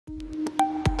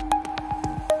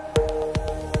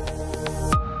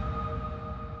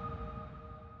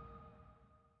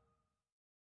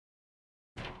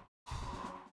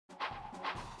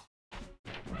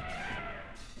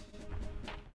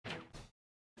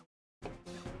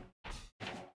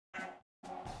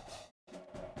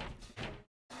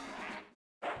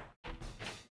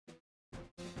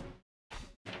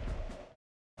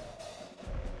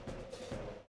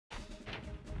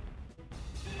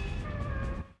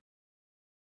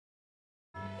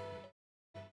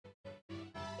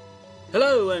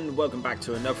Hello and welcome back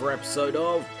to another episode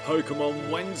of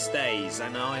Pokemon Wednesdays,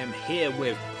 and I am here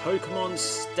with Pokemon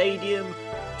Stadium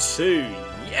 2.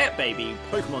 Yeah baby,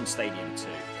 Pokemon Stadium 2.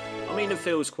 I mean, it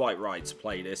feels quite right to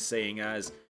play this, seeing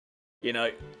as, you know,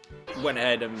 went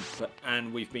ahead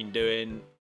and we've been doing,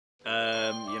 you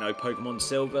know, Pokemon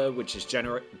Silver, which is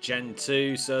Gen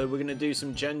 2, so we're going to do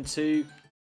some Gen 2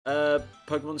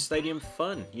 Pokemon Stadium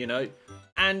fun, you know.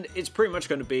 And it's pretty much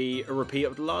going to be a repeat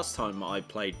of the last time I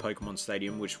played Pokemon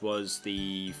Stadium, which was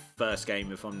the first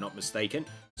game, if I'm not mistaken.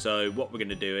 So what we're going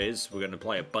to do is we're going to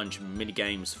play a bunch of mini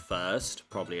games first,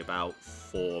 probably about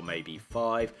 4, maybe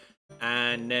 5.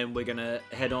 And then we're going to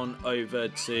head on over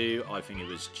to, I think it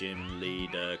was Gym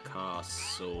Leader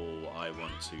Castle, I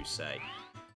want to say.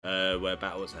 Where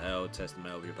battles are held, test the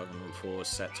mail of your Pokemon before,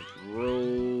 set of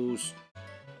rules.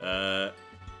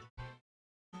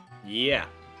 Yeah.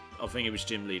 I think it was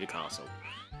Gym Leader Castle.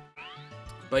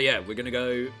 But yeah, we're going to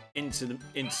go into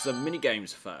some mini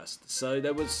games first. So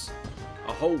there was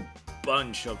a whole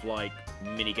bunch of like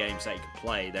mini games that you could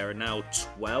play. There are now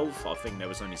 12. I think there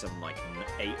was only something like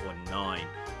 8 or 9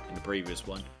 in the previous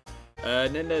one.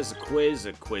 And then there's a quiz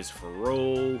for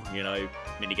all, you know,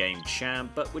 mini game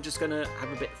champ. But we're just going to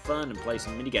have a bit of fun and play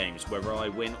some mini games. Whether I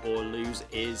win or lose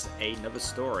is another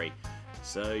story.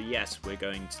 So yes, we're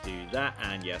going to do that,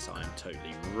 and yes, I am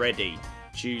totally ready.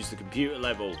 Choose the computer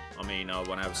level. I mean, I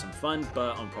want to have some fun,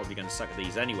 but I'm probably going to suck at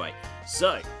these anyway.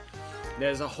 So,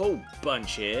 there's a whole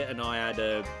bunch here, and I had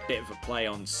a bit of a play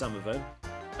on some of them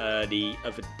the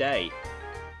other day.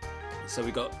 So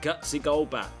we got Gutsy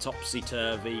Golbat, Topsy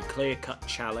Turvy, Clear Cut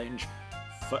Challenge,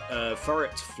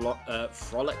 Furret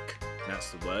Frolic,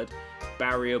 that's the word,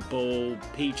 Barrier Ball,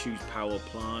 Pichu's Power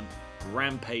Plant,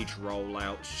 Rampage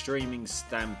Rollout, Streaming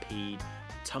Stampede,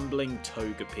 Tumbling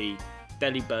Togepi,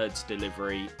 Delibird's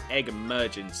Delivery, Egg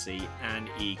Emergency, and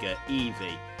Eager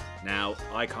Eevee. Now,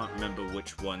 I can't remember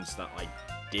which ones that I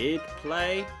did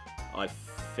play. I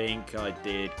think I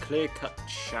did Clear Cut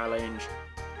Challenge,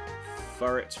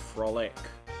 Furret Frolic,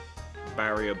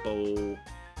 Barrier Ball,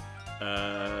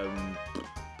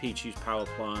 Pichu's Power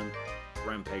Plant,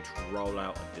 Rampage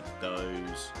Rollout, I did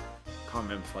those. Can't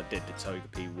remember if I did the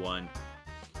Togepi one,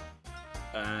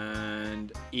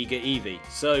 and Eager Eevee.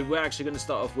 So we're actually going to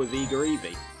start off with Eager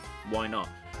Eevee. Why not?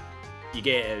 You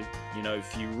get a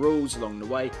few rules along the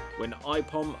way. When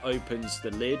IPOM opens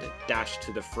the lid, dash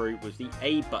to the fruit with the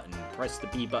A button. Press the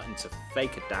B button to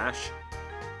fake a dash.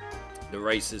 The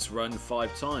races run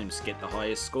 5 times. Get the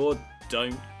highest score.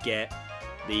 Don't get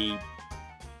the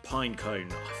pine cone.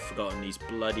 I've forgotten his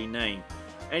bloody name.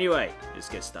 Anyway, let's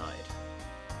get started.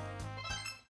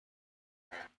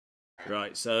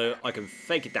 Right, so I can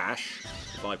fake a dash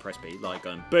if I press B, like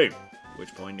going boom, at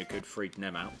which point it could freak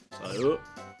them out. So,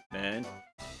 then,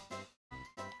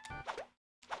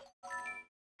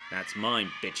 that's mine,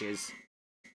 bitches.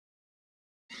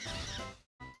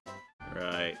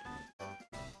 Right,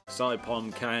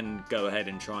 Psypom can go ahead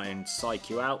and try and psych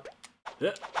you out.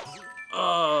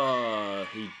 Oh,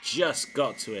 he just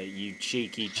got to it, you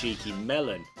cheeky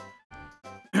melon.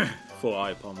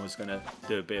 Thought IPOM was going to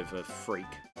do a bit of a freak.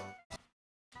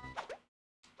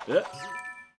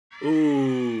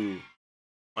 Ooh,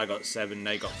 I got 7,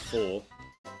 they got 4.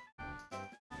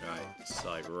 Right,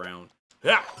 side round.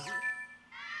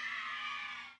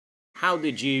 How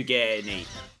did you get any?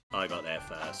 I got there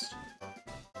first.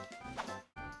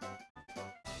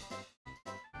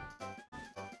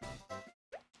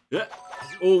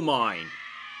 All mine.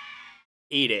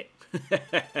 Eat it.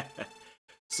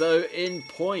 So in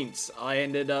points, I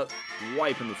ended up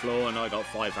wiping the floor and I got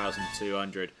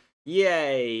 5,200.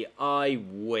 Yay, I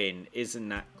win. Isn't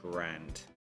that grand?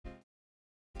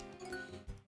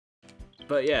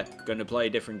 But yeah, going to play a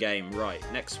different game. Right,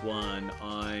 next one,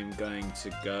 I'm going to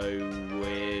go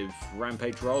with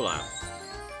Rampage Rollout.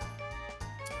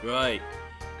 Right.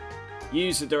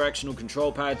 Use the directional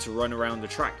control pad to run around the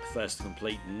track. First to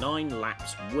complete 9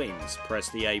 laps wins.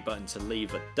 Press the A button to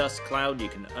leave a dust cloud. You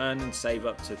can earn and save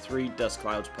up to 3 dust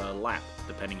clouds per lap,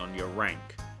 depending on your rank.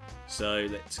 So,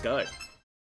 let's go.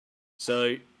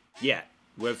 So, yeah,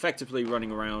 we're effectively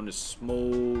running around a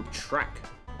small track.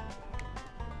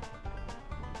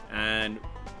 And,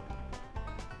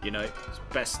 you know, it's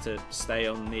best to stay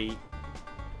on the...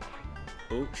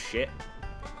 Oh, shit.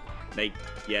 They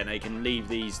can leave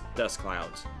these dust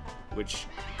clouds, which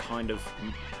kind of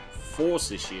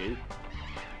forces you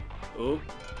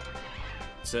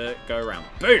to go around.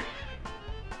 Boom!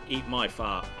 Eat my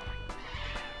fart.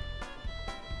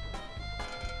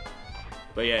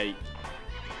 But yeah,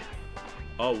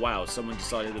 oh wow, someone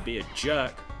decided to be a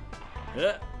jerk.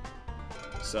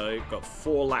 So, got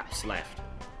 4 laps left.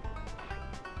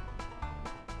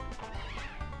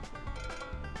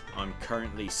 I'm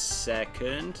currently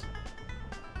second.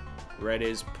 Red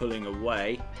is pulling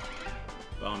away.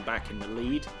 But I'm back in the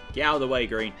lead. Get out of the way,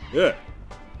 green. Ugh.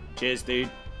 Cheers,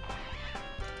 dude.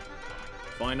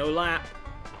 Final lap.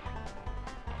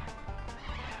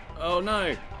 Oh,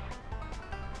 no.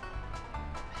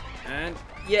 And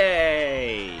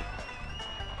yay.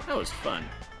 That was fun.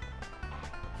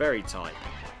 Very tight.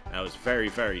 That was very,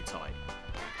 very tight.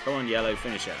 Come on, yellow.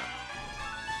 Finish it up.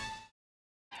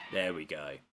 There we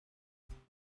go.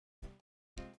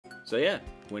 So yeah,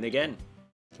 win again.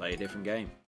 Play a different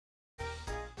game.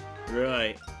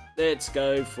 Right, let's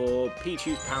go for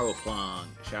Pichu's power plant,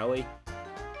 shall we?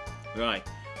 Right,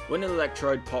 when an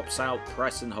electrode pops out,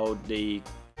 press and hold the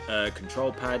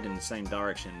control pad in the same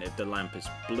direction. If the lamp is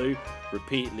blue,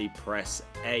 repeatedly press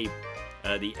the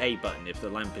A button. If the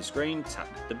lamp is green, tap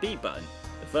the B button.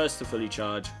 The first to fully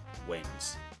charge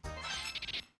wins.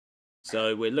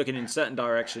 So we're looking in certain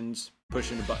directions,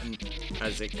 pushing the button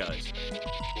as it goes.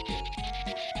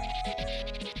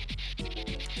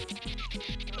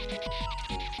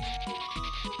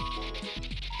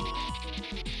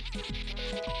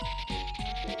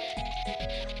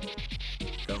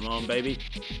 Come on, baby.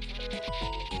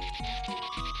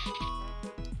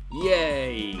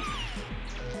 Yay!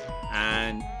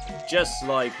 And just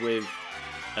like with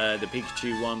the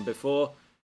Pikachu one before,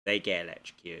 they get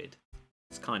electrocuted.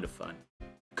 It's kind of fun.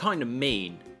 Kind of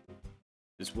mean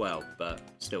as well, but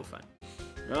still fun.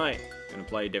 Right, gonna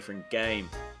play a different game.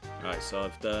 Right, so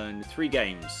I've done 3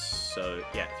 games. So,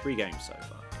 yeah, 3 games so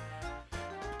far.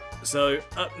 So,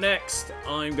 up next,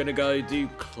 I'm gonna go do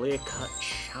Clear Cut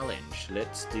Challenge.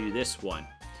 Let's do this one.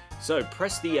 So,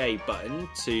 press the A button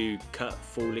to cut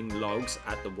falling logs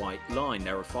at the white line.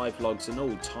 There are 5 logs in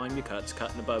all. Time your cuts.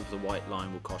 Cutting above the white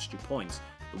line will cost you points.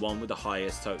 The one with the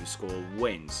highest total score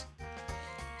wins.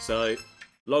 So,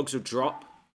 logs will drop.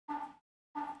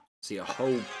 See a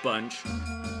whole bunch.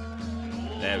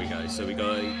 There we go. So we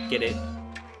gotta get it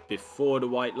before the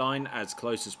white line as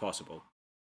close as possible.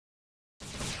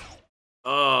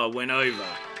 Oh, went over.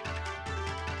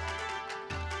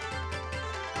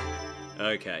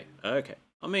 Okay, okay.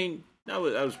 I mean, that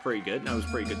was pretty good. That was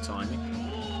pretty good timing.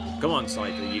 Come on,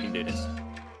 Cycler, you can do this.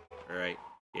 Alright,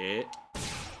 yeah.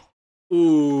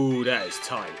 Ooh, that is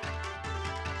tight.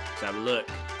 Let's have a look.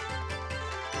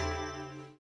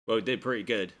 Well, we did pretty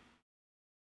good.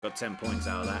 Got 10 points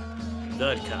out of that.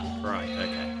 Third cut. Right,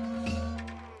 okay.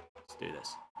 Let's do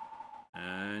this.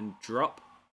 And drop.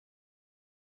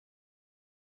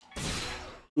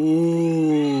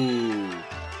 Ooh.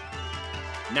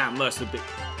 That must have been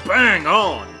bang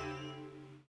on.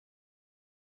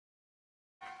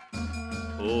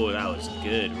 Oh, that was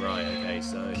good. Right, okay,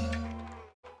 so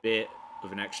bit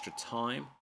of an extra time.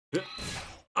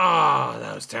 Ah, oh,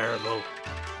 that was terrible.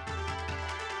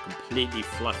 Completely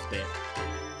fluffed it.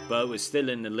 But we're still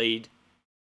in the lead.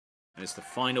 And it's the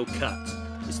final cut.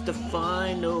 It's the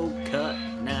final cut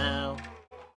now.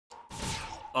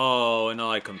 Oh, and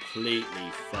I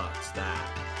completely fucked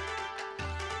that.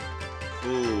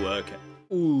 Ooh, okay.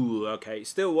 Ooh, okay.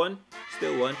 Still one.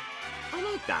 Still one. I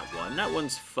like that one. That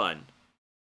one's fun.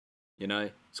 You know,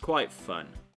 it's quite fun.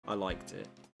 I liked it.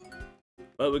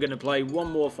 But we're going to play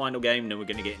one more final game, then we're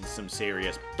going to get into some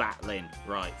serious battling.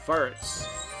 Right, Furret's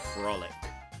Frolic.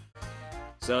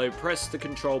 So press the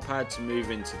control pad to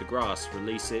move into the grass.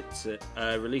 Release it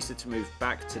to move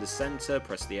back to the center.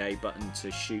 Press the A button to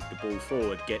shoot the ball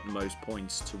forward. Get the most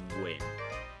points to win.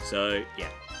 So yeah,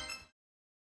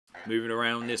 moving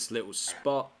around this little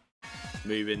spot,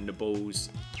 moving the balls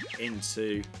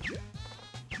into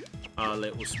our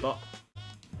little spot.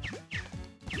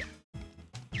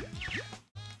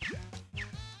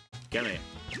 Come here.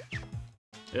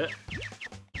 Yeah.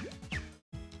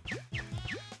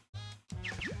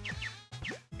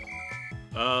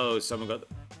 Oh, someone got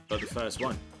the first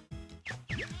one.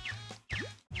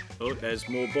 Oh, there's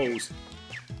more balls.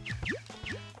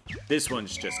 This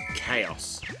one's just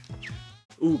chaos.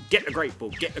 Ooh, get the great ball.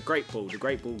 Get the great ball. The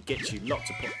great ball gets you lots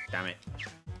of points. Damn it.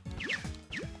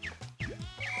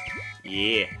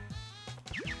 Yeah.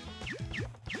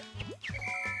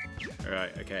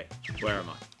 Alright, okay. Where am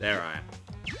I? There I am.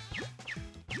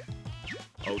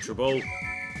 Ultra ball.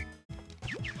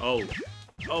 Oh.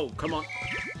 Oh, come on.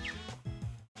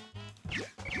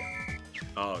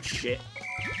 Oh, shit.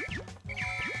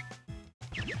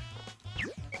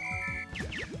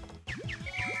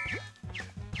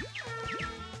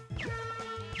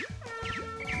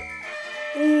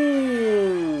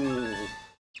 Ooh.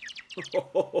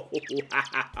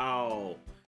 Wow.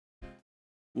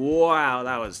 Wow,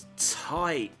 that was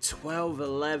tight.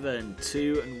 12-11,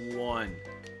 2-1.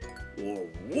 Whoa,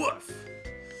 woof.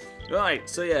 Right,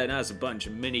 so yeah, that's a bunch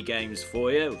of mini games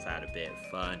for you. We've had a bit of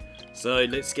fun. So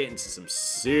let's get into some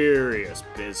serious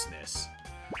business.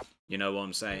 You know what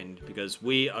I'm saying? Because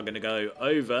we are going to go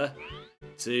over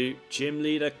to Gym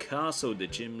Leader Castle. The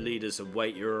gym leaders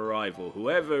await your arrival.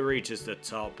 Whoever reaches the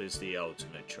top is the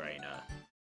ultimate trainer.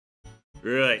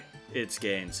 Right, let's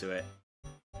get into it.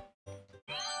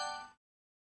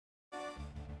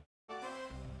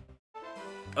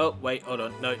 Oh, wait, hold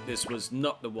on. No, this was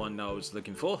not the one I was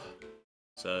looking for.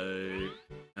 So,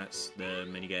 that's the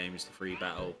mini-games, the free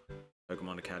battle,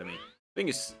 Pokemon Academy. I think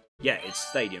it's, yeah, it's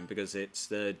Stadium because it's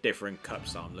the different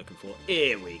cups that I'm looking for.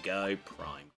 Here we go,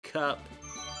 Prime Cup.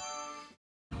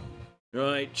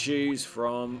 Right, choose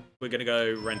from, we're going to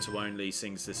go rental only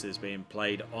since this is being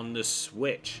played on the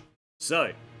Switch.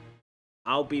 So,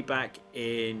 I'll be back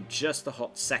in just a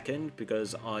hot second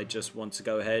because I just want to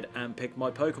go ahead and pick my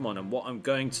Pokemon. And what I'm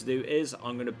going to do is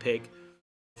I'm going to pick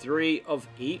 3 of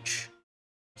each.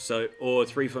 So, or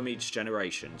 3 from each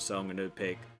generation. So I'm going to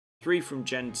pick 3 from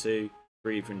Gen 2,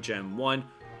 3 from Gen 1.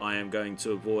 I am going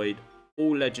to avoid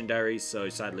all legendaries. So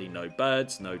sadly no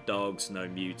birds, no dogs, no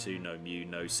Mewtwo, no Mew,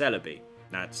 no Celebi.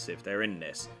 That's if they're in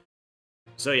this.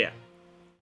 So yeah,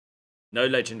 no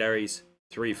legendaries.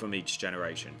 3 from each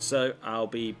generation. So I'll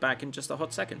be back in just a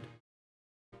hot second.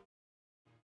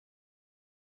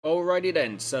 Alrighty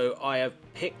then, so I have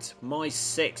picked my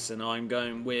 6 and I'm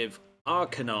going with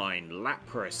Arcanine,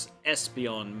 Lapras,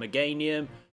 Espeon, Meganium,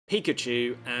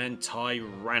 Pikachu and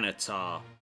Tyranitar.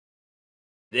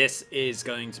 This is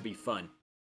going to be fun.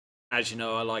 As you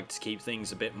know, I like to keep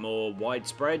things a bit more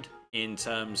widespread in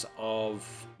terms of,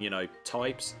 you know,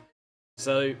 types.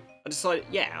 So I decided,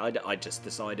 yeah, I just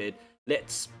decided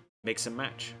let's mix and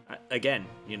match again,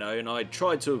 you know, and I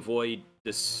tried to avoid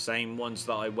the same ones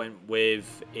that I went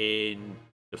with in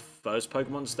the first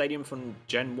Pokemon Stadium from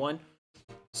Gen 1.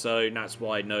 So that's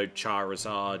why no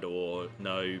Charizard or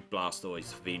no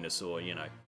Blastoise, Venusaur, you know.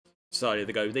 Decided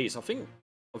to go with these. I think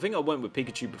I went with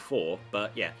Pikachu before,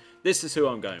 but yeah, this is who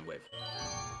I'm going with.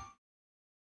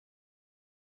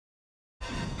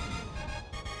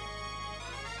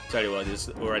 Tell you what, this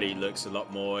already looks a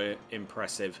lot more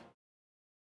impressive.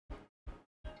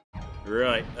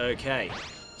 Right, okay.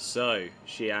 So,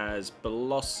 she has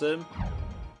Blossom,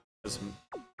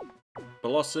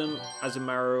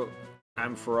 Azumarill,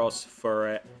 Ampharos,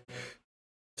 Furret,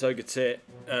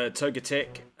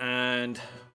 Togetic, and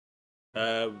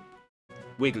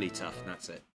Wigglytuff, and that's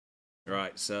it.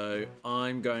 Right, so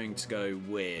I'm going to go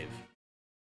with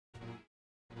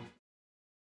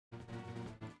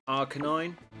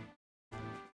Arcanine.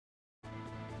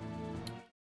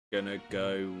 Gonna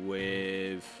go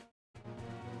with,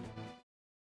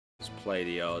 let's play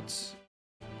the odds,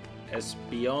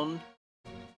 Espeon,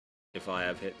 if I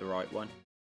have hit the right one,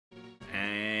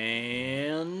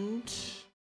 and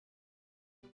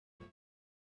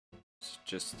let's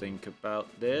just think about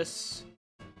this,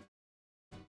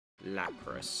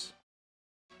 Lapras.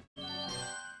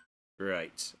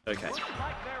 Right, okay.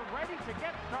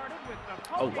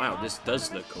 Oh wow, this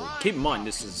does look cool. Keep in mind,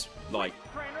 this is like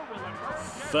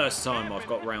first time I've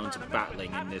got round to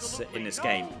battling in this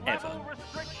game ever.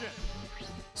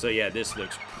 So yeah, this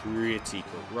looks pretty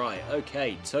cool. Right,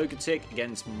 okay, Togetic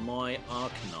against my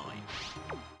Arcanine.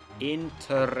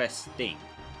 Interesting.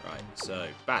 Right, so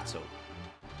battle.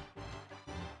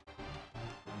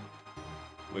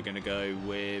 We're gonna go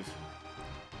with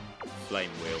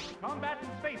Flame Wheel. Combat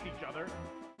and face each other.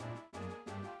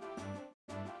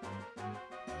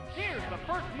 Here's the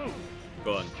first move.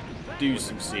 Go on, do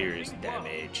some serious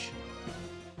damage.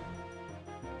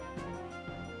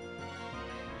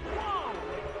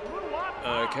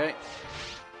 Okay.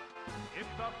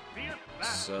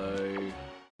 So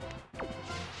I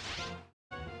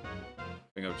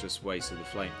think I've just wasted the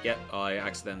flame. Yep, I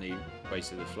accidentally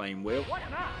wasted the Flame Wheel.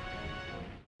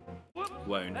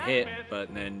 Won't hit,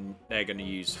 but then they're going to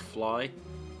use Fly.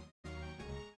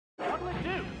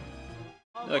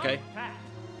 Okay.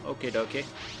 Okie dokie.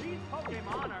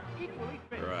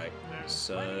 Right,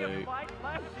 so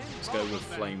let's go with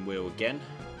Flame Wheel again.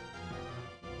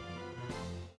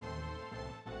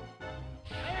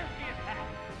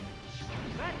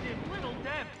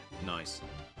 Nice.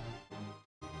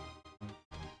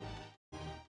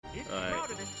 Right,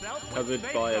 covered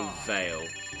by a veil.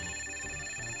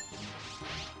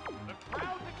 The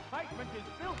crowd's excitement is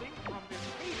building from this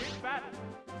heated battle.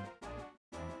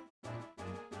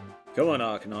 Come on,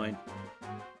 Arcanine.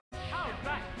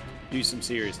 Do some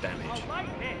serious damage.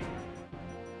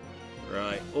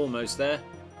 Right, almost there.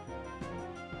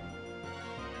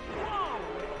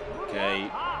 Okay,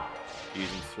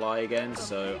 using fly again,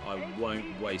 so I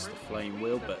won't waste the flame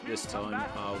wheel, but this time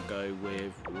I'll go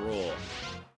with roar.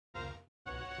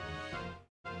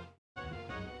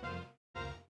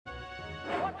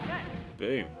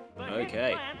 Boom.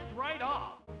 Okay. Right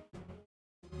off.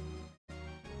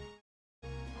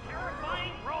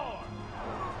 Terrifying roar.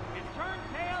 It turned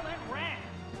tail and ran.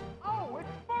 Oh, it's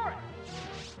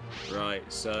Furret. Right,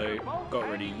 so got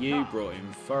rid of you, brought in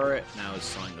Furret, now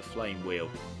it's time to flame wheel.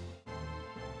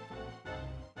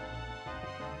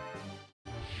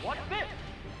 What's this?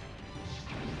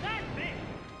 That's it.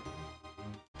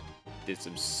 Did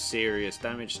some serious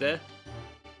damage there.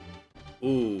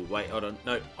 Ooh, wait, hold on.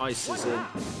 No, ice is in.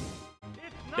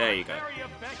 There you go. Very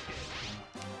effective.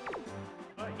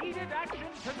 The heated action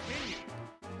continues.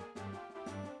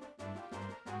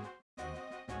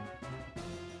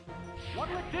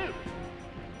 What'll it do?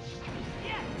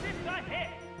 Yes, it's a hit.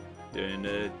 Doing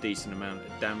a decent amount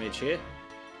of damage here.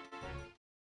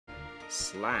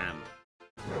 Slam.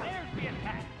 There's the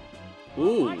attack.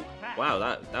 Ooh, wow,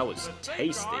 that was The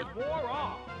tasty. safeguard wore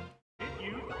off. It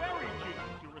used berry juice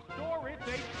to restore its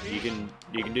HP.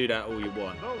 You can do that all you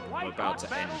want. The I'm white about to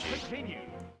end battle you. continues.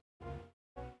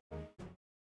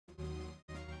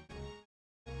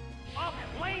 A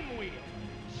flame wheel.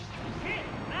 Hit,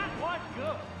 that was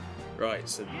good. Right,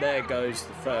 so there goes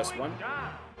the first Going one.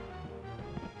 down.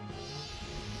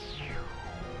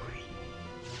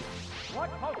 What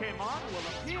Pokemon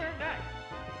will appear next?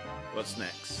 What's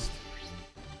next?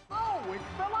 Oh, it's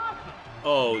Velocity.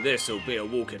 Oh, this'll be a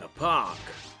walk in the park.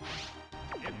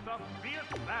 It's a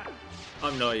fierce battle.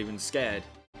 I'm not even scared.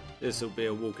 This'll be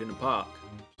a walk in the park.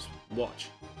 Just watch.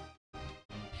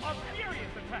 A furious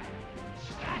attack.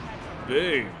 That has a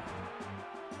Boom.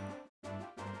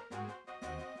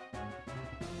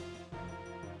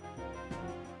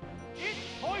 It's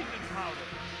poison powder.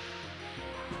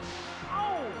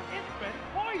 Oh, it's been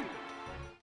poisoned.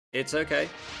 It's okay.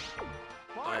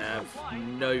 Far I have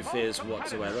from no flying fears from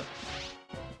whatsoever.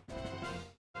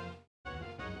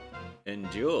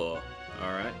 Endure.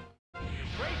 Alright. Brace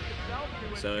yourself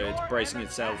to So endure it's bracing an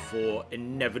itself attack. for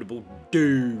inevitable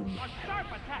doom. A sharp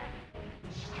attack.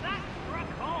 That struck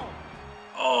home.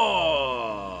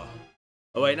 Oh!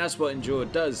 Oh wait, that's what Endure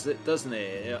does, doesn't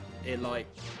it? It like...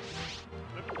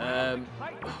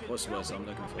 what's the word I'm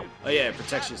looking for? Oh yeah, it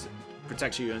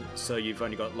protects you so you've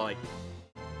only got like,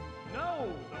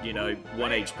 No. you know,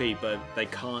 1 HP, but they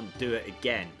can't do it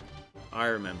again. I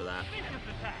remember that. Vicious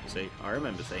attack. See, I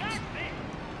remember things. That's it.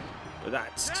 But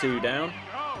that's 2 down.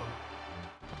 Go.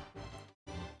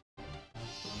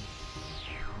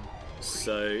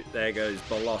 So there goes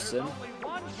Blossom. Only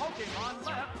one Pokemon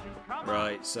left to come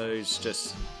Right, so it's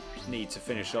just need to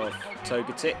finish off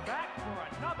Togetic. back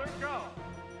for another go.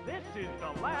 This is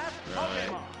the last Right.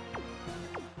 Pokemon.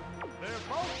 They're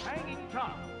both hanging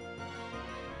tough.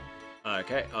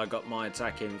 Okay, I got my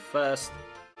attack in first.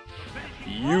 The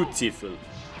finishing blow. Beautiful.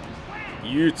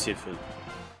 Beautiful.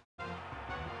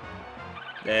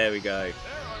 There we go. There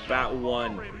are Battle no more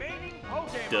 1 remaining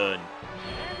Pokemon. done.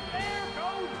 And there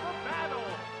goes the battle.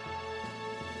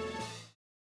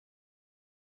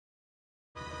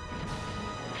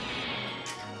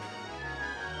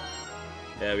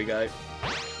 There we go.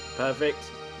 Perfect.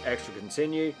 Extra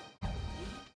continue.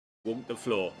 Walk the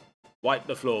floor. Wipe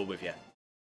the floor with you.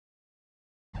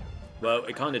 Well,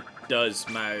 it kind of does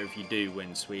matter if you do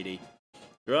win, sweetie.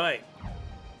 Right.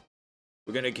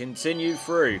 We're going to continue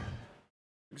through.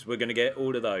 Because we're going to get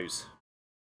all of those.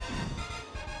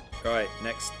 Right,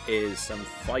 next is some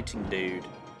fighting dude.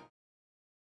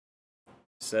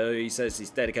 So he says he's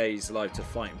dedicated his life to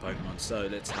fighting Pokemon. So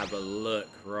let's have a look.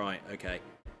 Right, okay.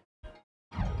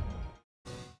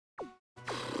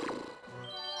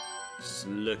 Just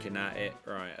looking at it.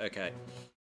 Right, okay.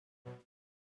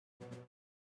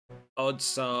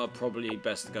 Odds are probably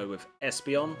best to go with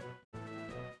Espeon.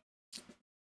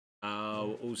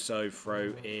 I'll also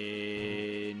throw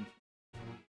in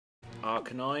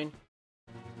Arcanine.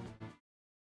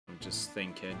 I'm just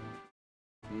thinking.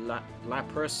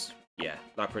 Lapras? Yeah,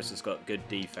 Lapras has got good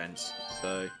defense,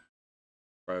 so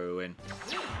throw in. This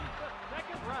is the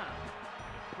second round.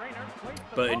 The trainer placed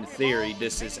the But in Pokeball theory,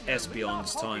 this is containing the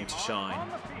Espeon's leadoff time to Pokemon shine. on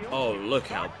the field Oh, to look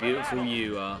how start the beautiful battle.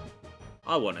 you are.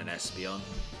 I want an Espeon.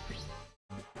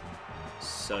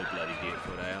 So bloody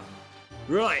beautiful they are.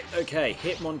 Right, okay,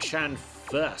 Hitmonchan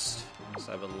first. Let's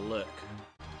have a look.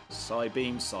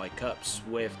 Psybeam, Psycup,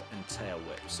 Swift, and Tail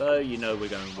Whip. So, you know we're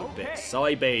going with a bit. Okay.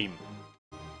 Psybeam.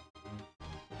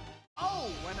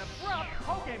 Oh, an abrupt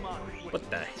Pokemon switch. What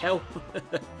the hell?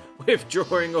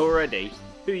 Withdrawing already?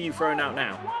 Who are you throwing out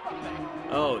now?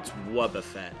 Wobbuffet. Oh, it's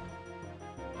Wobbuffet.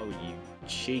 Oh, you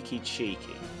cheeky.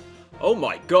 Oh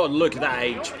my god, look at that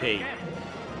HP.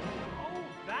 Oh,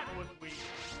 that was weak.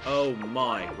 Oh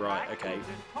my, right, okay.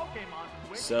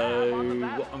 So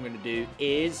what I'm going to do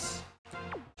is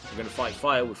I'm going to fight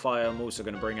fire with fire. I'm also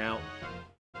going to bring out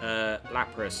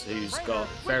Lapras, who's got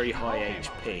very high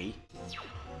HP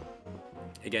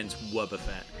against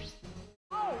Wobbuffet.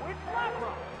 Oh, it's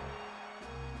Lapras.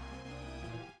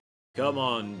 Come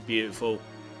on, beautiful.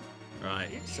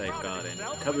 Right, safeguarding.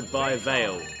 Covered by a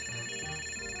veil.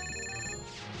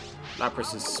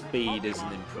 Lapras' speed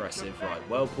isn't impressive. Right,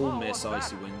 Whirlpool, Miss,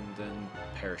 Icy Wind, and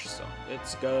Perish Song.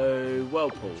 Let's go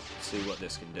Whirlpool, see what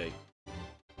this can do.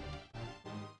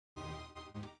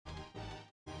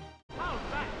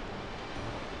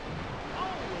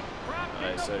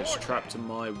 Alright, so it's trapped in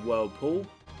my Whirlpool.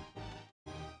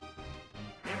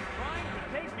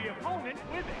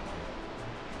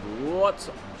 What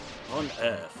on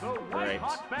earth? Right.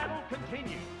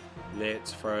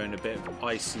 Let's throw in a bit of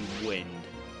Icy Wind.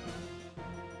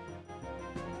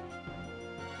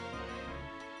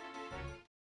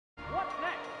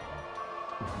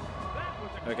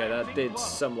 Okay, that did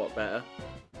somewhat better.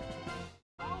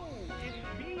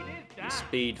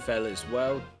 Speed fell as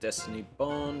well. Destiny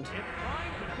Bond. It's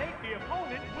trying to take the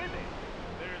opponent with it.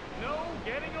 There's no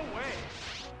getting away.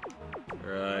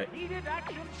 Right. Heated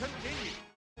action continues.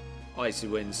 Icy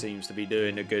Wind seems to be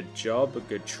doing a good job, a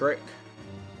good trick.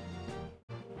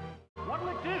 What'll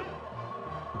it do?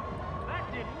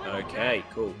 That did little Okay, damage.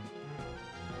 cool.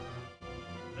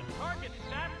 The target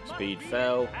stat must Speed be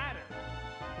fell. added.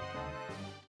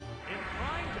 It's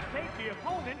trying to take the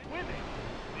opponent with it.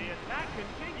 The attack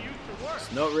continues to work.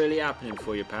 It's not really happening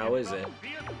for your pal, is it?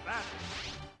 Fierce battle.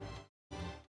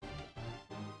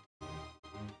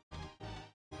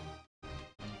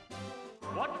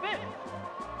 What's this?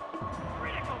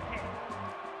 Critical hit.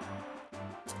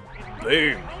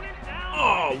 Boom! Opponent down.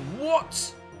 Oh,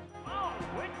 what? Oh,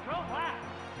 quick collapse.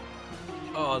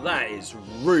 Oh, that is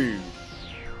rude.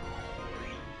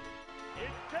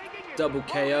 It's taking its Double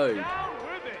opponent KO'd. down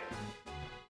with it.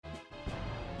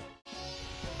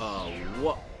 Oh,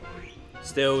 what?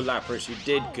 Still, Lapras, you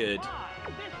did good. Oh, my,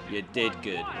 this You is did one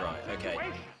good. wild Right, okay.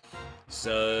 situation.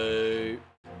 So,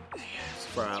 let's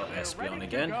throw out They're Espeon ready to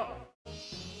again. go.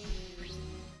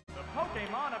 The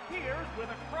Pokemon appears with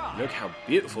a cry. Look how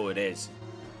beautiful it is.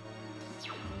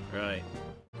 Right.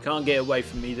 Can't get away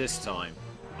from me this time.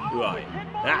 Right.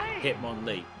 That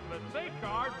Hitmonlee. The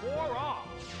safeguard wore off.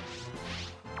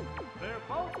 They're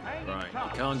both hanging Right. You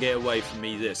tough. can't get away from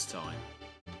me this time.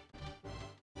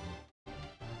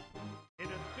 It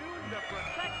assumed a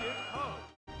protective pose.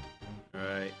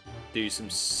 Right. Do some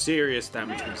serious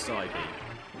damage with Side Beam.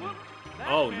 Whoops, that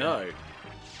Oh missed. no.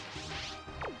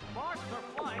 Sparks are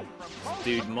flying from both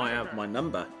Dude might have competitors. my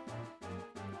number.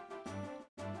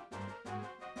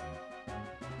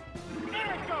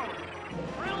 There it goes.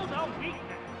 Drilled a weakness.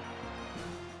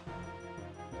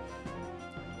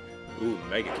 Ooh,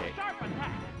 Mega Kick. Sharp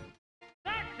attack.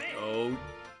 That's it. Oh.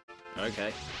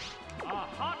 Okay. A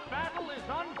hot battle is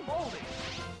unfolding.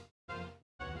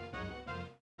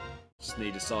 Just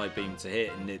need a Side Beam to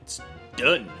hit and it's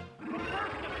done. Burst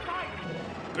of sight.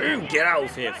 Boom! Get out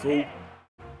of here, fool.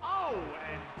 Oh,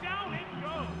 and down it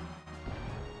goes.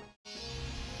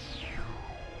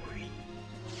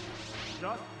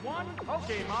 Just one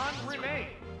Pokemon remains.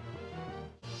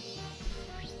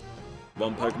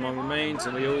 One Pokemon remains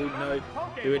and we all know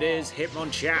who it is.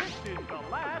 Hitmonchan. This is the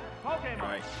last Pokemon.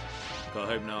 Right.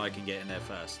 Gotta hope now I can get in there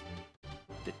first.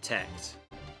 Detect.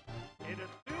 It assumed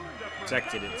a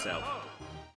Protected protective itself. pose.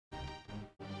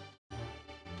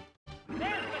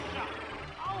 There's the shot.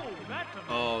 Oh, that's a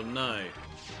Oh no.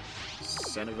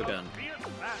 Son of a gun. fierce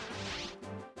battle.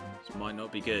 This might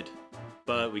not be good.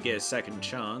 But we get a second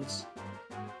chance.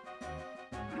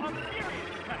 A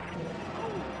furious attack.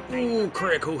 Oh, Ooh,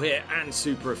 critical hit and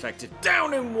super effective.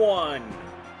 Down in one!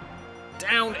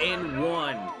 Down in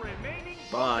one! remaining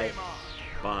Bye.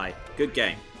 Pokemon. Bye. Good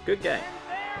game. Good game.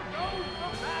 And there goes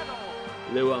the battle.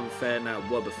 A little unfair now.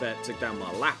 Wobbuffet took down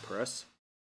my Lapras.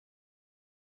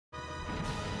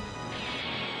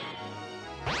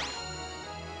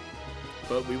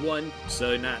 But we won,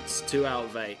 so that's 2 out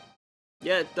of 8.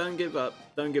 Yeah, don't give up.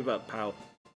 Don't give up, pal.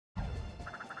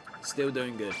 Still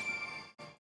doing good.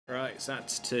 Right, so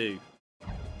that's 2.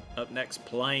 Up next,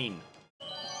 Plane.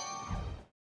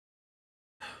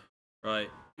 Right,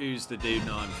 who's the dude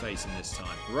now I'm facing this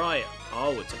time? Right,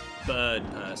 oh, it's a bird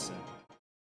person.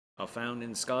 Are found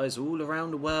in skies all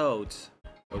around the world.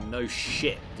 Oh, no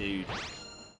shit, dude.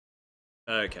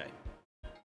 Okay.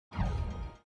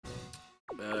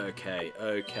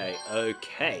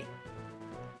 Okay.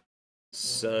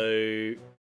 So,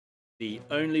 the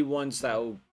only ones that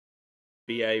will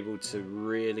be able to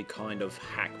really kind of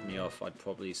hack me off, I'd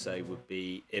probably say would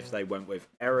be if they went with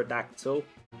Aerodactyl.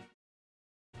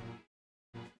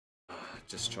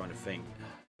 Just trying to think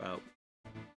about...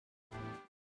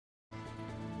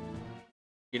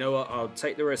 You know what, I'll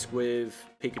take the risk with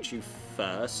Pikachu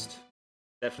first.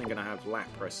 Definitely going to have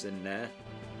Lapras in there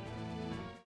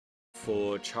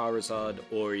for Charizard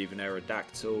or even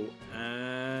Aerodactyl.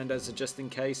 And as a just in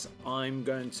case, I'm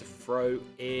going to throw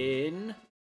in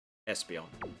Espeon.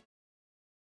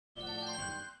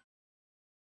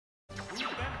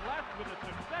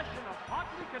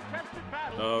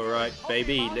 Alright,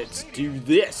 baby, let's do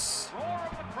this.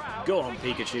 Go on,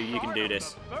 Pikachu, you can do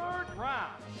this.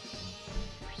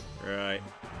 Right,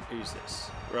 who's this?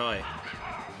 Right.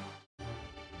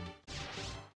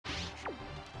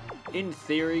 In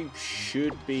theory,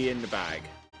 should be in the bag.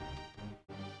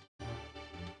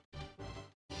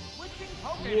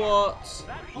 What?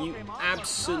 You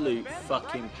absolute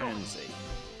fucking pansy.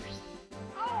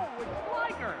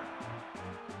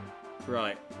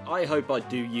 Right, I hope I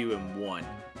do you in one.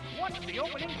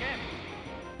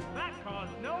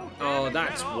 Oh,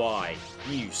 that's why.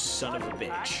 You son of a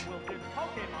bitch.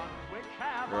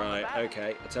 Right,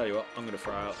 okay. I tell you what, I'm going to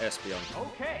throw out Espeon.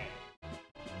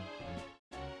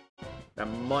 That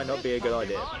might not be a good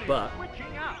idea, but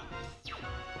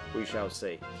we shall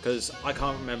see. Because I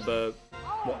can't remember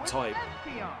what type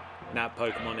that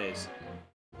Pokemon is.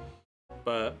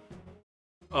 But,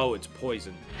 oh, it's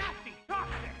poison.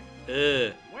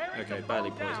 Ugh. Okay,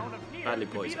 badly poison. Badly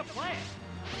poison.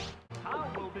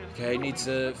 Okay, need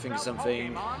to think of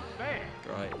something.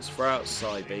 Right, let's throw out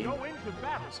Psybeam.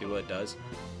 See what it does.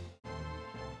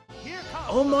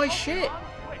 Oh my shit!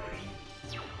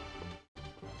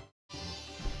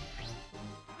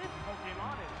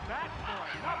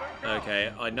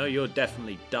 Okay, I know you're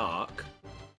definitely dark.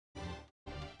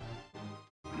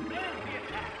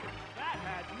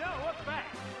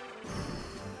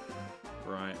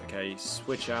 Right, okay,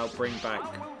 switch out, bring back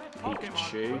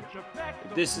Pikachu.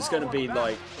 This is going to be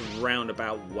like a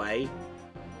roundabout way.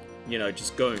 You know,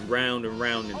 just going round and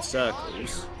round in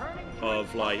circles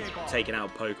of like taking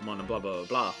out Pokemon and blah blah blah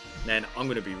blah. Then I'm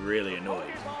going to be really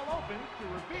annoyed.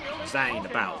 Because that ain't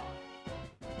about.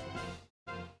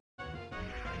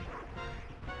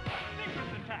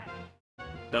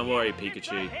 Don't worry,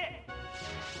 Pikachu.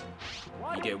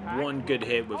 You get one good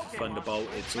hit with a Thunderbolt,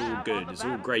 it's all good. It's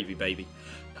all gravy, baby.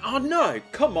 Oh no,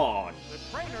 come on!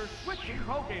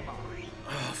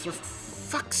 Oh, for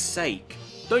fuck's sake.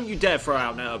 Don't you dare throw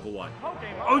out that other one.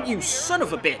 Oh, you son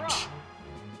of a bitch!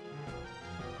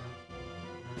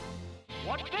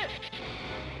 What's this?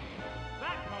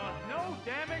 That caused no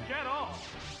damage at all.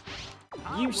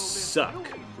 You suck.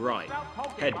 Right.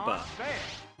 Headbutt.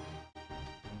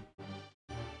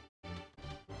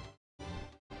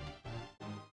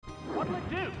 What'll it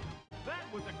do?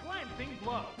 That was a glancing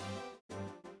blow.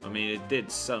 I mean, it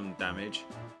did some damage.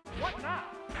 What now?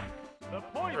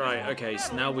 Right, okay,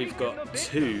 so now we've got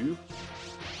two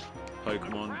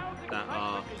Pokemon that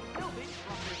are...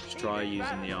 Let's try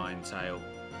using the Iron Tail.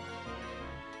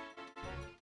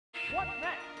 What's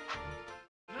next?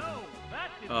 No,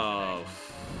 that didn't Oh,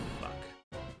 fuck.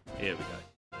 Here we go.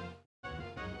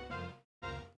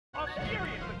 a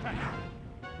serious attack.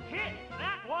 Hit!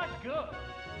 That was good.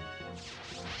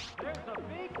 There's a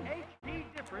big HP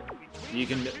difference between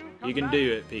You can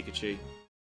do it, Pikachu.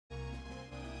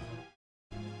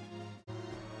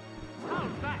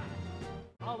 How's that?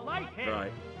 A light hit.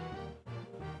 Right.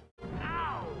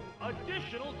 Ow!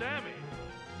 Additional damage.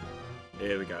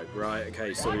 Here we go. Right,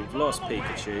 okay, so we've lost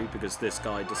Pikachu because this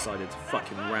guy decided to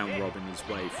fucking round robin his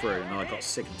way through, and I got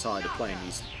sick and tired of playing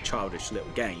these childish little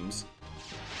games.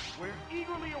 We're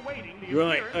eagerly awaiting the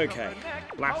Right, appearance okay. of the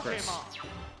next Lapras. Pokemon.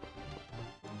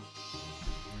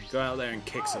 Go out there and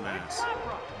kick some ass.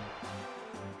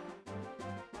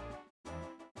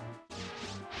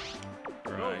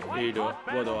 Right,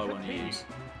 what do I want to use?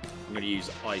 I'm going to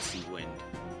use Icy Wind.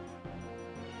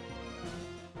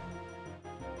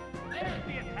 There's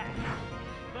the attack.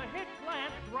 The hit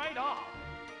glanced right off.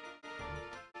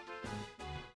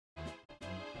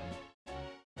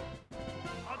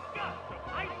 A gust of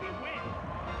icy wind.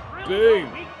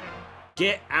 Boom! Weakness.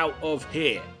 Get out of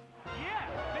here, Yes,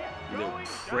 it's you little going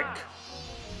prick. down.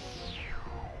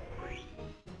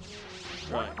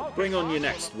 Right, bring on your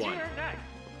next one. Here next.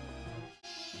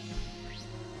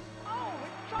 Oh,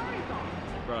 it's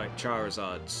Charizard. Right,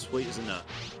 Charizard, sweet as a nut.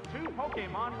 2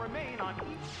 Pokemon remain on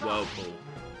each side. Whirlpool.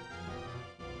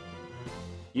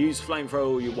 Use Flamethrower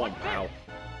all you want, pal.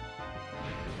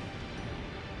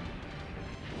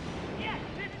 Yes,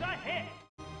 it's a hit.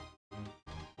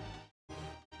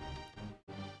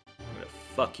 I'm gonna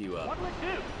fuck you up. What'll it do?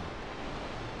 It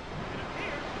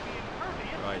appears to be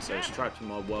impervious. Right, so it's trapped in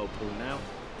my whirlpool now.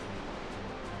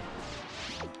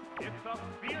 It's a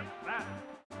fierce battle.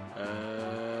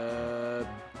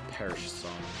 Perish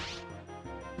song.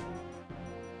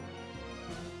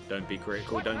 Don't be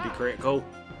critical, don't be critical.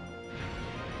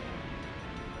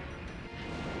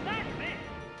 That's it.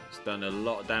 It's done a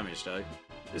lot of damage though.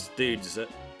 This dude's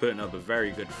putting up a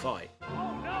very good fight.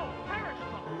 Oh no, perish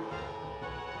song.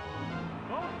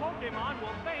 Both Pokemon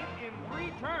will faint in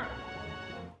 3 turns.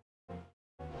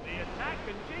 The attack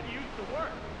continues to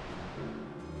work.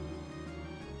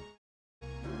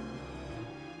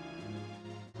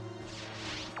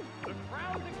 The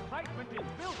crowd's excitement is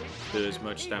building. Do as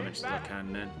much damage as I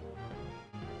can then.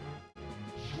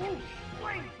 Swoosh,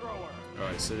 flamethrower.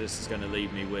 Alright, so this is going to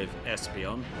leave me with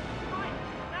Espeon. Right,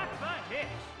 that's a hit.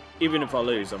 Even if I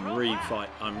lose, I'm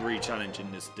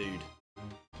re-challenging this dude.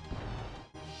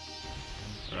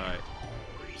 Right.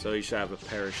 So he should have a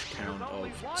perish count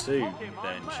of 2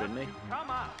 then, shouldn't he?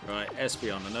 Right,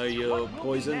 Espeon, I know you're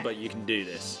poisoned, but you can do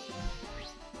this.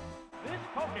 This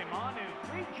Pokemon is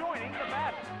rejoining the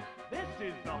battle. This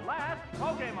is the last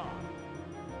Pokemon.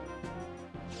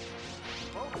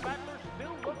 Both battlers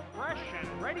still look fresh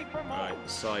and ready for more. Right,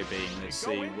 Psybeam, let's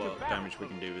see what damage we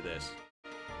can do with this.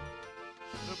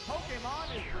 The Pokemon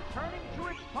is returning to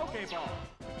its Pokeball.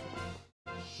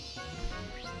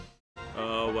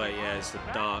 Oh wait, yeah, it's the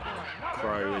Dark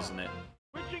Crow, isn't it?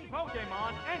 Switching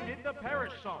Pokemon ended the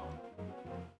perish song.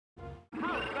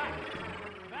 How's that?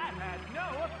 That had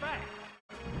no effect.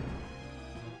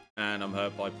 And I'm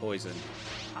hurt by poison.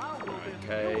 How will this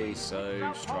Okay, so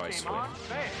try Pokemon Swift.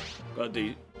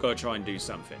 fare? Gotta try and do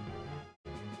something.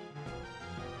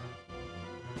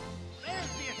 There's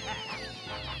the attack.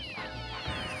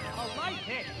 A light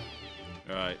hit.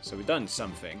 Alright, so we've done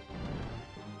something.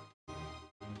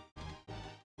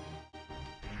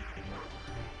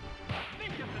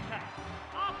 Vicious attack.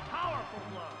 A powerful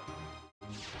blow.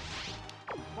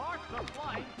 Sparks are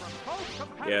flying from both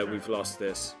competitors. Yeah, we've lost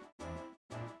this.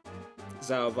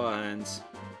 It's out of our hands.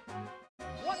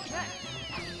 What next?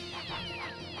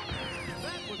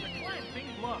 That was a glancing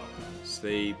blow. So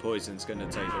the poison's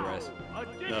gonna take the rest.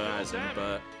 Additional No, it hasn't, damage.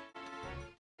 but...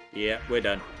 Yeah, we're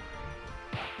done.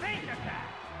 Fake attack.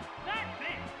 That's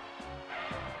it.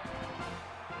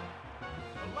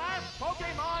 The last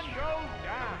Pokemon goes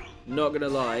down. Not gonna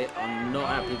lie, I'm not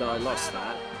happy that I lost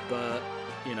that, but,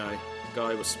 you know,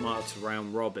 guy was smart to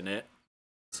round robbing it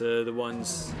to the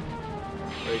ones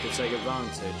where he could take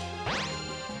advantage.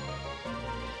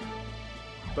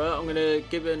 But I'm gonna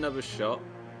give it another shot,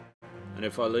 and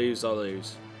if I lose, I'll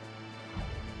lose.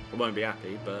 I won't be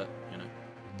happy, but, you know.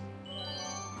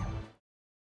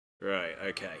 Right,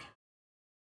 okay.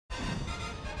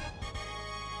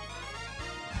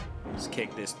 Let's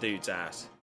kick this dude's ass.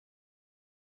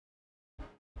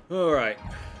 Alright.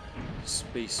 Let's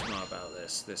be smart about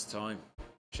this time.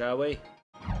 Shall we?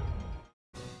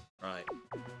 Right.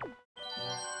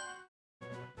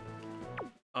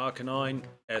 Arcanine,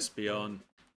 Espeon,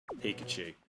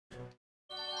 Pikachu.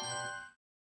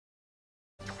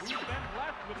 We've been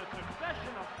blessed with a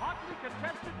succession of hotly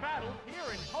contested battles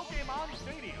here in Pokémon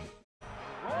Stadium. The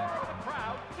roar of the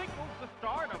crowd signals the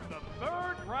start of the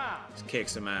 3rd round. Let's kick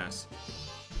some ass.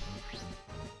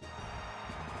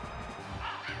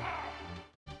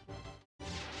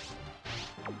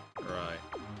 Right.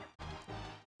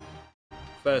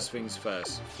 First things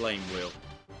first, Flame Wheel.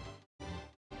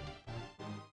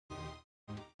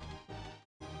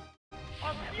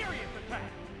 A furious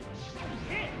attack.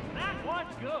 Hit! That was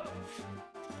good.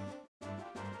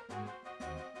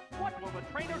 What will the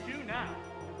trainer do now?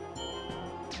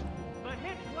 The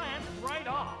hit lands right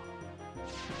off.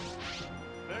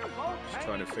 They're both Just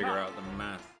trying to hanging figure tough. out the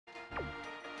math.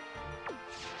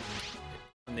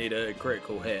 I need a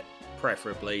critical hit,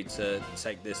 preferably to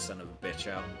take this son of a bitch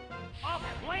out. A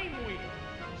flame wheel. Hit!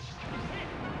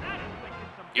 That inflicted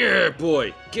some Yeah,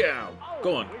 boy! Get out!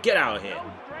 Go on, we've get got out of here!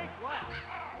 No strength left.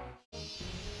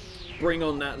 Bring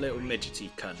on that little midgety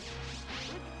cunt.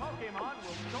 Which Pokemon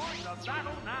will join the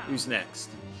battle now? Who's next?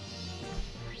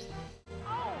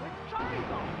 Oh, it's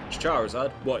Charizard. It's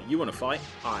Charizard. What, you want to fight?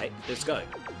 Alright, let's go. Let's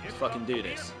It's fucking a do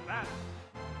fierce this. battle.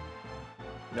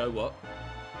 You know what?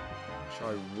 Shall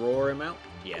I roar him out?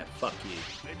 Yeah, fuck you.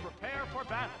 They prepare for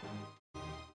battle.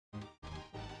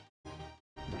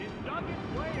 It dug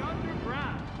its way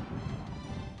underground.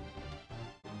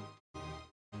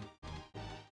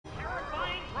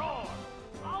 Terrifying roar.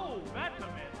 Oh, that's a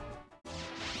miss.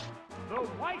 The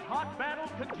white-hot battle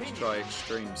Let's continues. try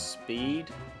extreme speed.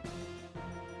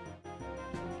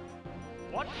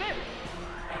 What's this?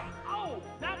 Oh,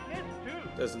 that missed too.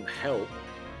 Doesn't help.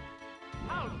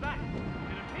 How's that?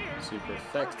 It appears Super the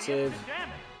effective. impervious to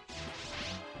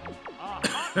damage. A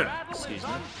hot battle Excuse is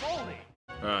me. unfolding.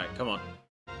 Alright, come on.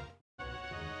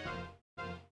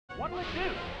 What'll it do?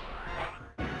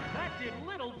 That did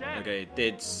little damage. Okay, it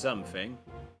did something.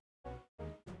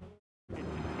 It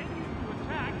continues to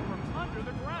attack from under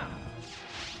the ground.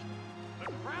 The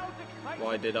crowd's excitement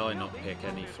Why did I is not building pick from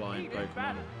any this flying heated Pokemon?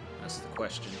 battle. That's the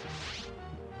question.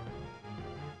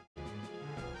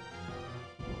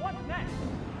 What's next?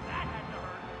 That had to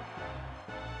hurt.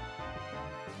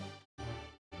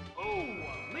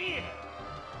 Oh, Leah!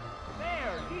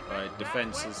 There, defense Right,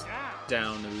 defense went is down.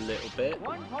 down a little bit.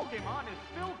 One Pokemon is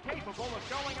still capable of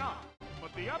going up,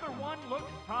 but the other one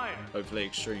looks tired. Hopefully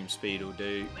extreme speed will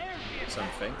do There's the attack.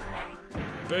 something.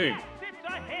 Boom! Yes, it's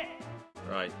a hit.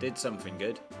 Right, did something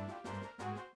good.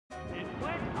 It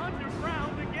went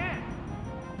underground again.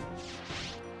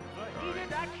 The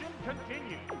heated action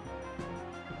continues.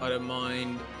 I don't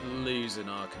mind losing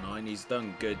Arcanine. He's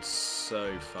done good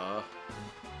so far.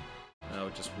 I'll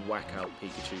just whack out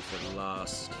Pikachu for the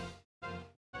last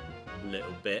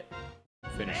little bit.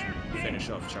 Finish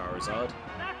off Charizard.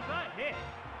 That's a hit.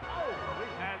 Oh,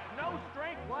 it has no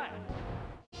strength left.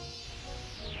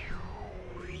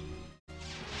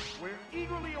 We're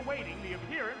eagerly awaiting the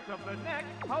appearance of the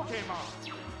next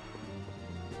Pokemon.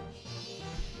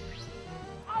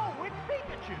 Oh, it's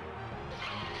Pikachu.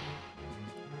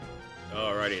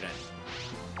 Alrighty then.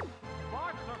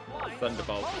 Sparks are flying.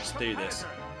 Thunderbolt, from let's both do this.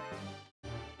 competitors.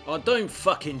 Oh, don't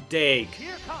fucking dig!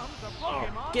 Here comes a Oh,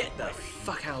 Pokemon. get the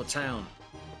fuck out of town.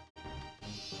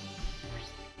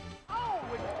 Oh,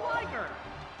 it's Liger.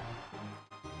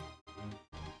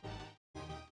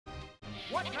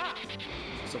 What now?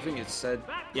 So I think it said,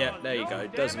 yeah, there you go.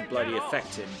 It doesn't bloody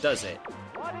affect him, does it?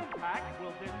 What impact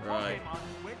will this Right. Pokemon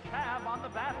switch have on the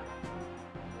battle?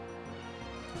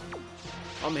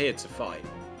 I'm here to fight.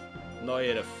 I'm not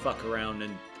here to fuck around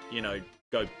and, you know,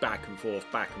 go back and forth,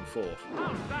 back and forth.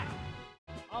 How's that?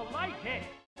 A light hit.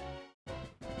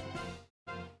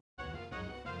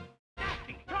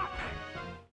 Nasty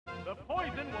toxic. The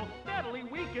poison will steadily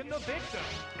weaken the victim.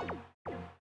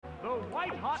 The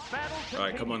white-hot battle continues.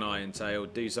 Right, come on, Iron Tail,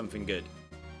 do something good.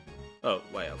 Oh,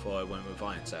 wait, I thought I went with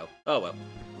Iron Tail. Oh well.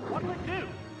 What'll it do?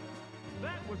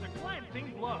 That was a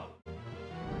glancing blow.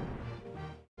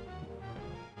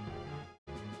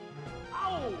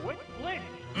 Oh, it flinched.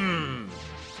 Mmm.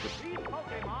 These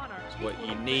Pokemon are That's what you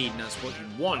equally need, and that's what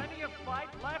you want. plenty of fight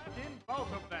left in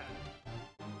both of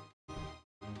them.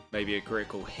 Maybe a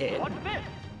critical hit. What's this?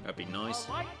 That'd be nice.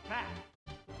 A light pack.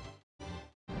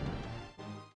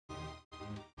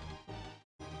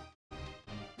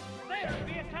 There's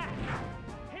the attack.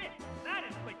 Hit. That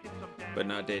inflicted some damage. But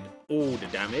that did all the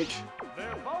damage.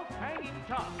 They're both hanging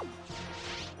tough.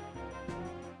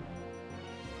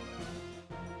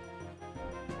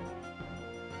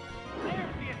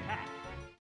 There's the attack.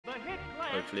 The hit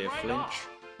glanced Hopefully a right flinch. off.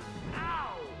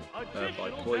 Ow! By Additional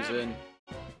poison. damage.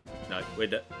 No, we're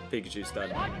done. Pikachu's done.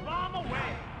 One bomb away.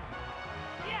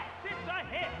 Yes, it's a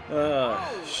hit. Ah,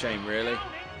 Oh, shame really. down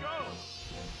it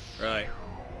goes. Right,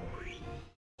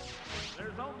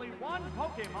 There's only one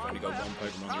Pokemon only got left. one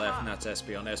Pokemon Come left, on. and that's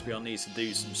Espeon. Espeon needs to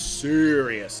do some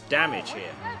serious damage Oh, here.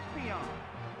 it's Espeon.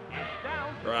 It's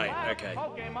down to the Right, last okay.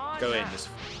 Pokemon Go in, now. just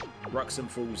rucks and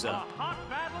falls The up. hot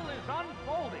battle is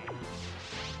unfolding.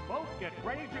 Both get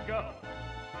ready to go.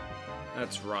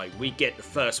 That's right, we get the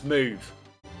first move.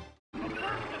 The first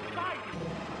deciding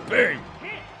Boom!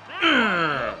 hit. That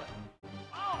Ah,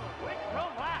 oh, it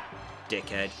collapsed.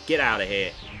 dickhead, get out of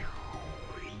here.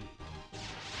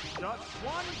 Just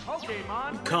one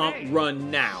Pokemon Can't remains. run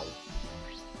now.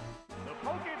 The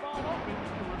Pokeball opens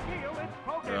to reveal its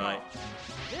Pokemon. Right.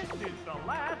 This is the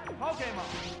last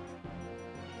Pokemon.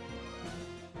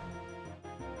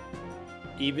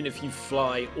 Even if you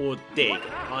fly or dig,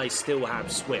 I still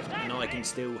have Swift, and I can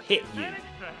still hit you. Managed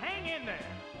to hang in there.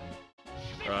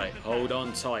 Right, hold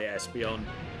on tight, Espeon.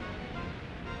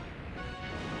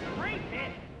 Great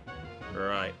hit.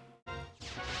 Right,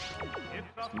 It's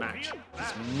a match. fierce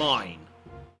It's battle. mine.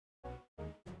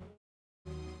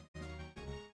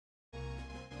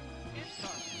 It's a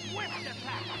swift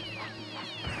attack.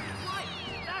 Right,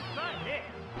 that's a hit.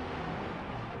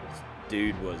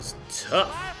 Dude was tough.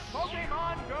 Last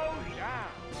Pokemon goes down.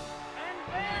 And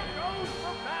there goes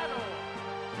the battle.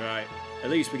 Right, at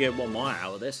least we get one more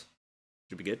out of this.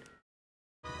 Should be good.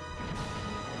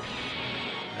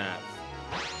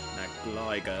 That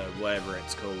Gligar, whatever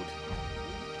it's called.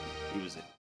 He was a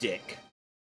dick.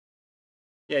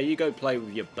 Yeah, you go play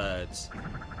with your birds.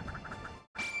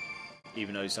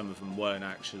 even though some of them weren't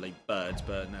actually birds,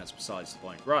 but that's besides the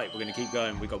point. Right, we're going to keep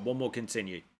going. We've got one more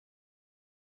continue.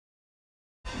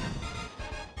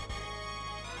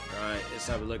 Right, let's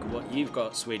have a look at what you've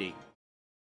got, sweetie.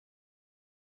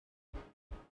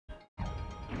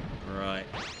 Right.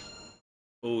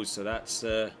 Oh, so that's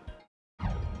a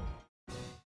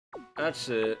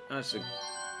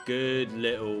good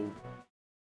little,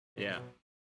 yeah.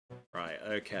 Right,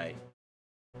 okay.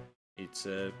 Need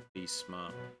to be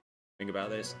smart. Think about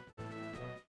this.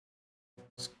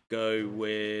 Let's go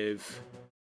with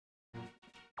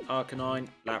Arcanine,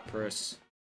 Lapras,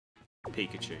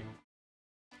 Pikachu.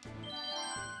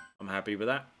 I'm happy with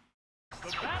that.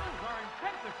 The battles are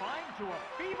intensifying to a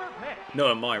fever pitch.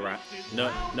 No, in my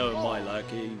no, in my luck,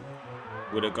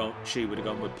 she would have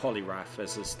gone with Poliwrath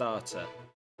as a starter.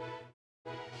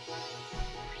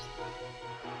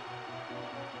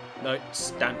 No,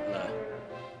 Stantler.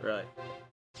 Right.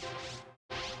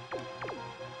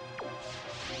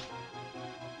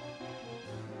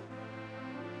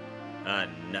 Ah,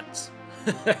 nuts.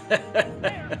 There's the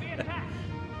attack.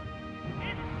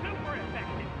 It's super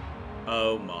effective.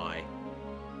 Oh my.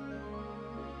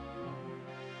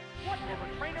 What will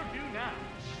the trainer do now?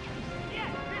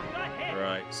 Yes, it's a hit.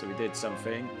 Right, so we did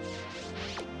something.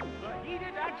 The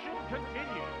heated action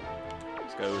continues.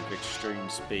 Let's go with extreme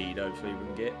speed. Hopefully we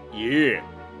can get... Yeah!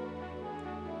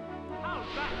 How's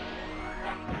that?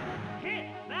 Hit.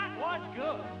 That was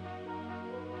good.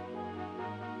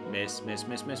 Miss, miss,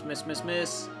 miss, miss, miss, miss,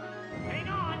 miss. Hang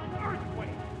on, earthquake.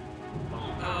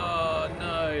 Oh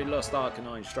no, lost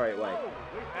Arcanine straight away. Oh,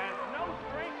 it has no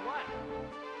strength left.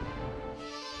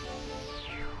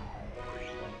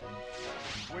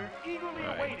 We're eagerly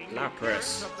Right, awaiting Lapras, the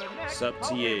appearance of the next it's up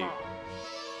to you. Pokemon.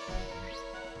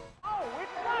 Oh,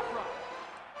 it's Lapras.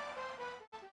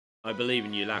 I believe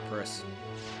in you, Lapras.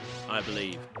 I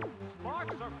believe.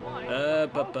 Sparks are flying from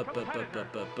both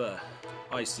competitors.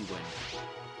 Icy Wind.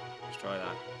 Let's try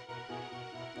that.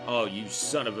 Oh, you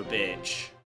son of a bitch.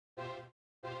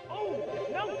 Oh,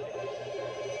 no.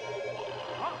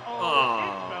 Uh-oh,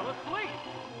 Ah. it fell asleep.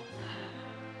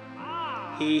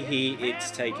 Ah,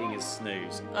 It's taking a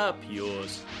snooze. Up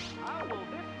yours. how will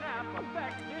this snap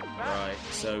affect this battle? Right,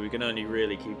 so we can only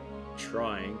really keep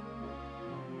trying.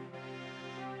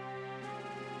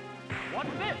 What's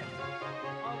this?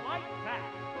 A light pack.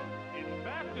 It's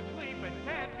fast asleep and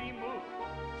can't be moved.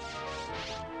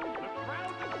 The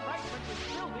crowd's excitement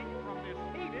is building from this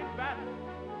heated battle.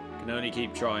 Can only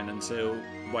keep trying until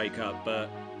wake up, but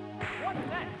What's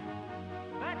that?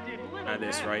 That did little at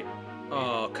this damage. rate.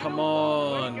 Oh, come Wake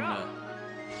on. up.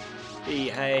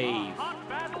 Behave. A hot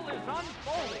battle is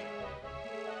unfolding.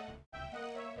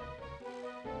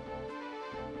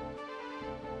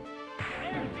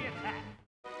 There's the attack.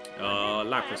 Oh,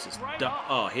 Lapras is done.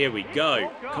 Oh, here we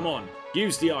go. Come on.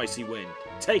 Use the Icy Wind.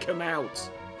 Take him out.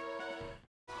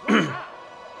 That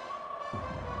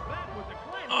was a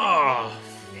cleanse. Oh,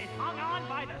 It hung on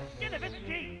by the skin of its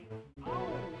teeth. Oh,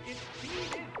 its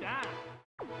speed is down.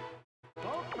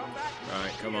 Both come back to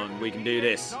right, the come field on. We can do being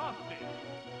this. exhausted.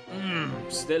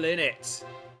 Still in it.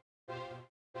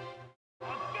 A gust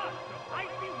of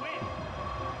icy wind.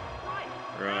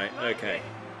 Right, that's okay. it.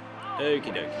 Oh,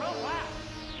 Okie dokie. relax.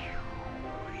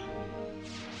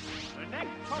 The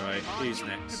next Right, Pokemon who's needs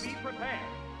next? to be prepared.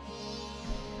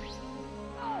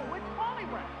 Oh, it's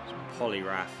Poliwrath.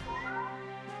 Poliwrath.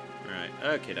 Right,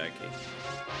 okie dokie.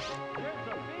 There's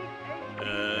a big HP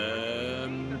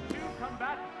between the two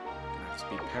combatants. Gonna have to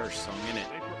be Perish Song, innit?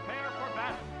 They prepare for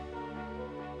battle.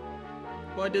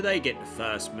 Why do they get the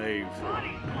first move?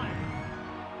 Body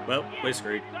slam. Well, Yes, we're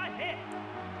screwed. it's a hit.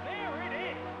 There it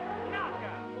is.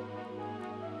 Knockout.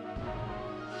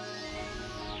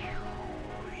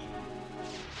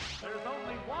 There's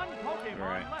only one Pokemon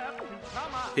Right. left to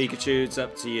come out. Pikachu, it's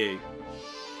up to you.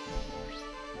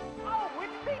 Oh,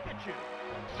 it's Pikachu.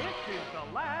 This is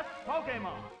the last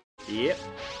Pokemon. Yep.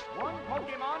 One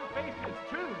Pokemon faces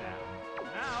two now.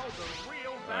 Now the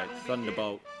real Right, battle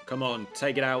Thunderbolt. Come on,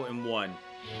 take it out in one.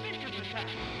 begins. Vicious attack.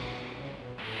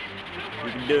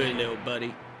 You can do it, little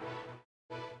buddy.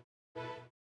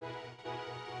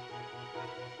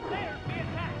 There's the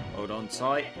attack. Hold on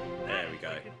tight. There we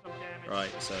go. Taking some damage.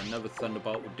 Right, so another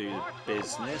Thunderbolt will do the Sparks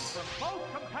are flying business. from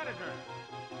both competitors.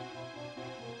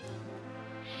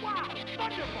 Wow,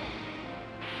 Thunderbolt.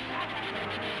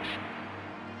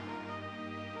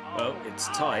 Well, it's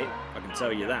tight, I can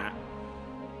tell you that.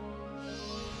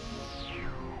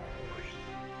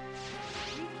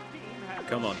 Each team has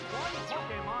Come on. only one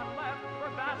Pokemon left for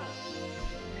battle.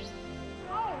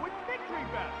 Oh, it's Victory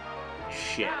Bell.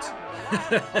 Shit. Now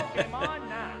the last Pokemon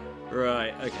now.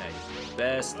 Right, okay.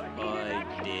 Best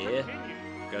idea.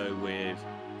 Go with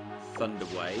Thunder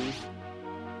Wave.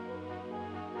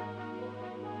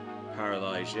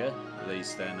 Paralyze you. At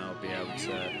least then I'll be able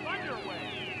to,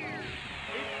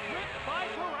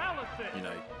 you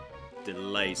know,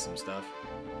 delay some stuff.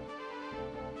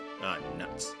 Ah,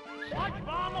 nuts.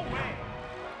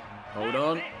 Hold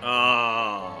on.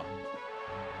 Ah.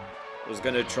 I was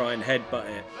going to try and headbutt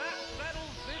it.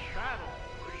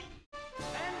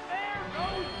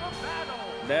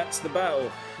 That's the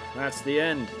battle. That's the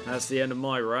end. That's the end of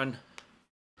my run.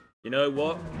 You know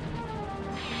what?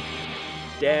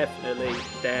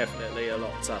 Definitely a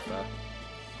lot tougher.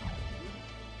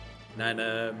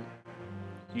 And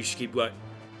you should keep working.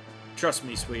 Trust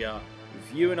me, sweetheart.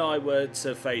 If you and I were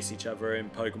to face each other in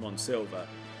Pokemon Silver,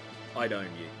 I'd own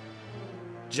you.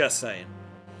 Just saying.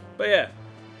 But yeah,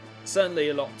 certainly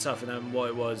a lot tougher than what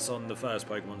it was on the first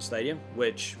Pokemon Stadium,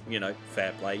 which, you know,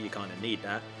 fair play, you kind of need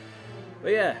that.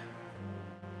 But yeah,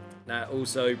 that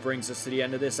also brings us to the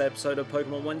end of this episode of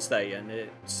Pokemon Wednesday, and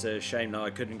it's a shame that I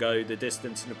couldn't go the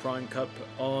distance in the Prime Cup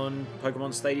on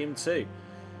Pokemon Stadium 2.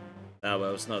 Oh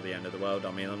well, it's not the end of the world.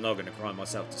 I mean, I'm not going to cry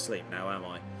myself to sleep now, am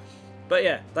I? But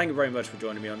yeah, thank you very much for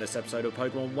joining me on this episode of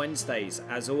Pokemon Wednesdays.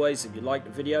 As always, if you liked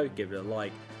the video, give it a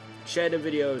like. Share the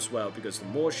video as well, because the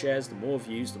more shares, the more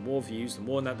views, the more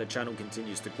that the channel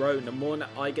continues to grow, and the more that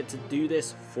I get to do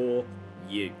this for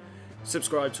you.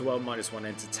 Subscribe to World-1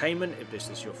 Entertainment if this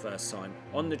is your first time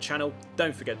on the channel.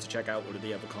 Don't forget to check out all of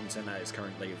the other content that is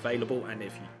currently available, and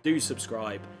if you do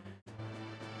subscribe,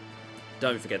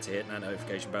 don't forget to hit that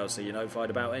notification bell so you're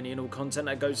notified about any and all content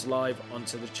that goes live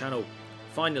onto the channel.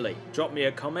 Finally, drop me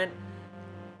a comment.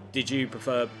 Did you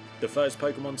prefer the first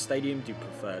Pokemon Stadium? Do you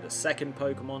prefer the second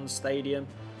Pokemon Stadium?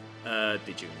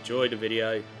 Did you enjoy the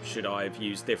video? Should I have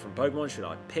used different Pokemon? Should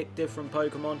I pick different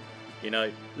Pokemon? You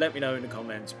know, let me know in the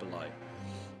comments below.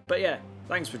 But yeah,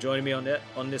 thanks for joining me on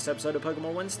this episode of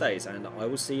Pokemon Wednesdays, and I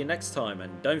will see you next time.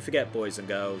 And don't forget, boys and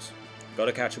girls,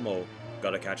 gotta catch 'em all.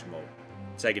 Gotta catch 'em all.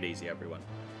 Take it easy, everyone.